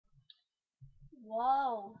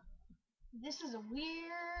Whoa. This is a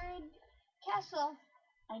weird castle.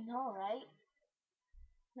 I know, right?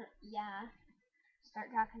 Yeah. Start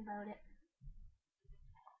talking about it.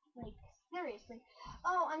 Like, seriously.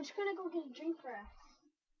 Oh, I'm just gonna go get a drink for us.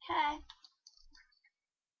 Okay.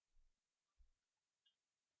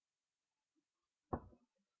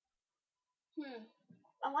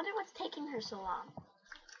 I wonder what's taking her so long.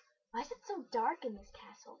 Why is it so dark in this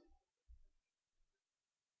castle?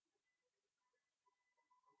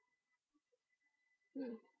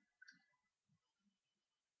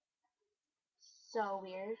 So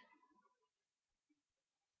weird.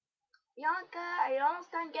 Bianca, are you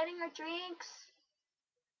almost done getting her drinks?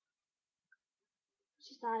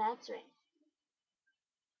 She's not answering.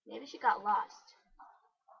 Maybe she got lost.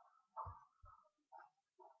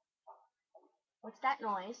 What's that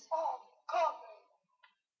noise?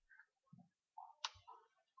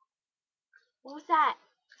 What was that?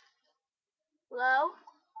 Hello?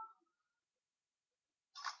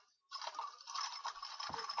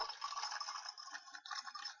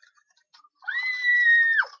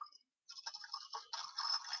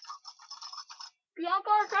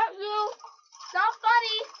 Bianca, is that you? Not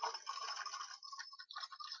funny.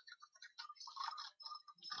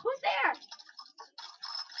 Who's there?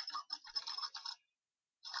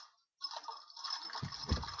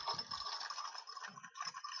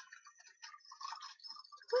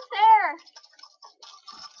 Who's there?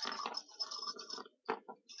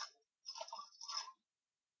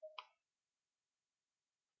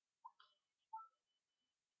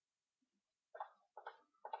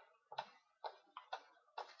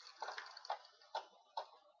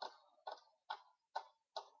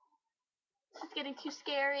 This is getting too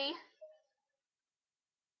scary.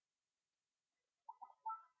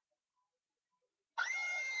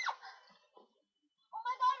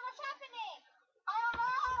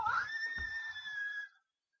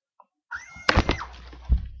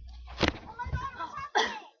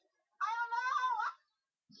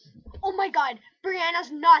 Oh my god,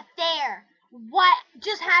 Brianna's not there. What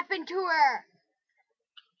just happened to her?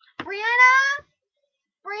 Brianna?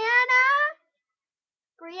 Brianna?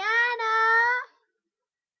 Brianna?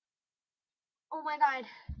 Oh my god.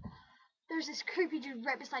 There's this creepy dude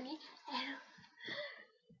right beside me.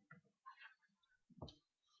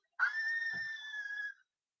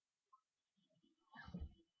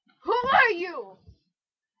 Who are you?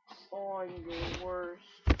 I'm your worst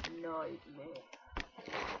nightmare.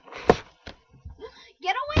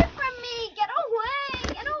 Get away from me! Get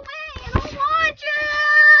away! Get away! I don't want you!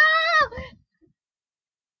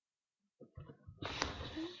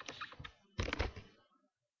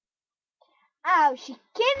 Oh, she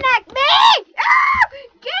kidnapped me! Ah!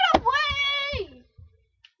 Get away!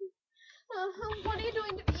 What are you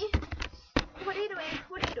doing to me? What are you doing?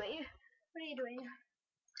 What are you doing? What are you doing?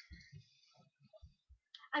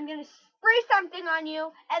 I'm gonna spray something on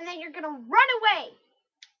you, and then you're gonna run away!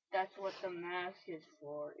 That's what the mask is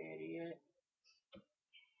for, idiot.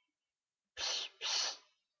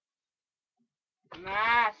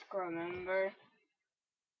 Mask, remember?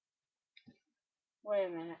 Wait a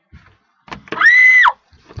minute.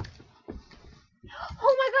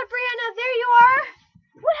 Oh my god, Brianna, there you are!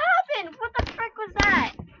 What happened? What the frick was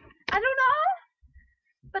that? I don't know.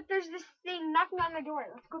 But there's this thing knocking on the door.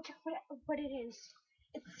 Let's go check what it is.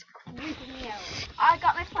 It's creeping me out. I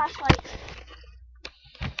got my flashlight.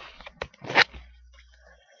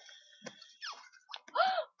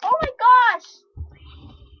 Oh my gosh!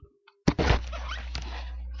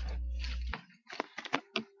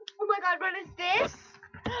 Oh my god, what is this?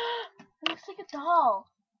 It looks like a doll.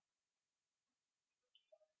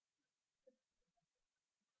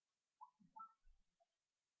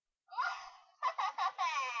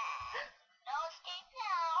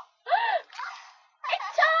 It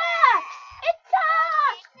talks! It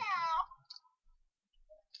talks!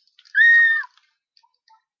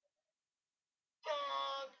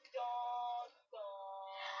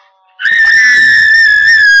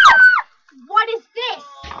 What is this?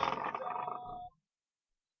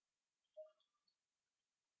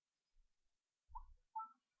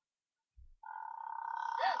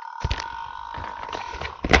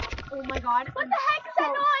 Oh my god. What the heck is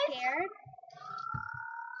that noise? Scared.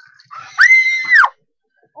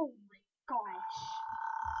 Oh my gosh.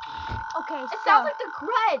 Okay, it sounds like the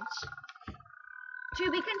Grudge. To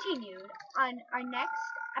be continued on our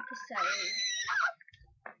next episode.